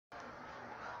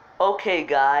Okay,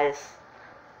 guys,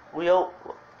 we o-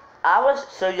 I was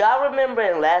so y'all remember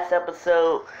in last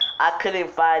episode I couldn't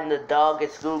find the dog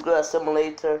at Google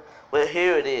Simulator. Well,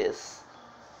 here it is.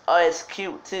 Oh, it's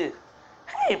cute too.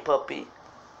 Hey, puppy.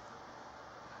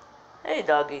 Hey,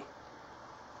 doggy.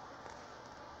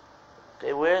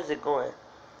 Okay, where is it going?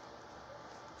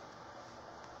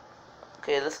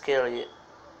 Okay, let's carry it.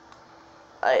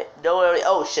 Alright, don't worry.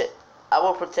 Oh shit! I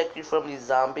will protect you from these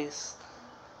zombies.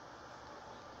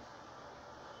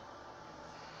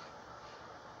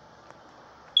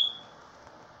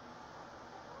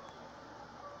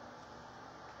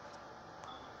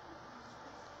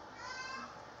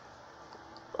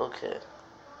 Okay.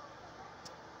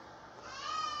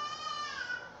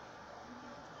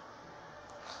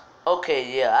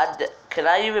 Okay, yeah. Can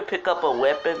I even pick up a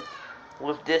weapon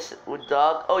with this with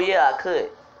dog? Oh yeah, I could.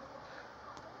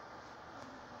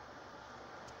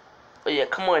 Oh yeah,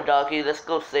 come on, doggy. Let's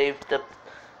go save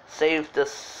the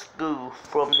school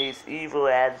from these evil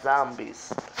ass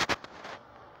zombies.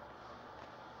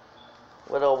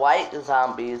 Well, the white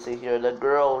zombie is in here. The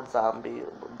girl zombie.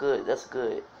 Good. That's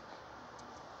good.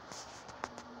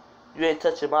 You ain't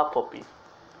touching my puppy.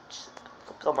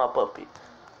 Fuck on my puppy.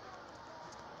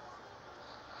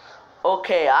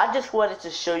 Okay, I just wanted to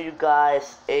show you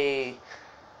guys a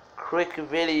quick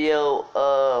video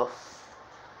of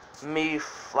me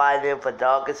finding for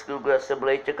dog in Google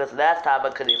Simulator because last time I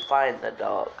couldn't find the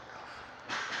dog.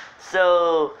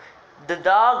 So the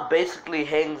dog basically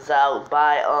hangs out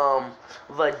by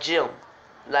the gym,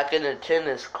 like in a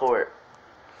tennis court.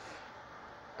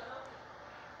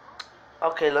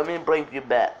 Okay, let me bring you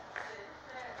back.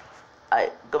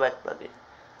 Alright, go back, buddy.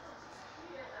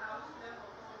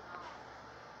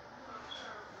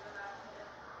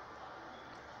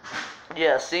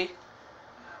 Yeah, see?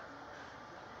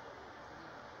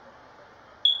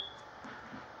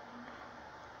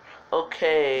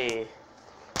 Okay.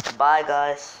 Bye,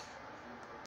 guys.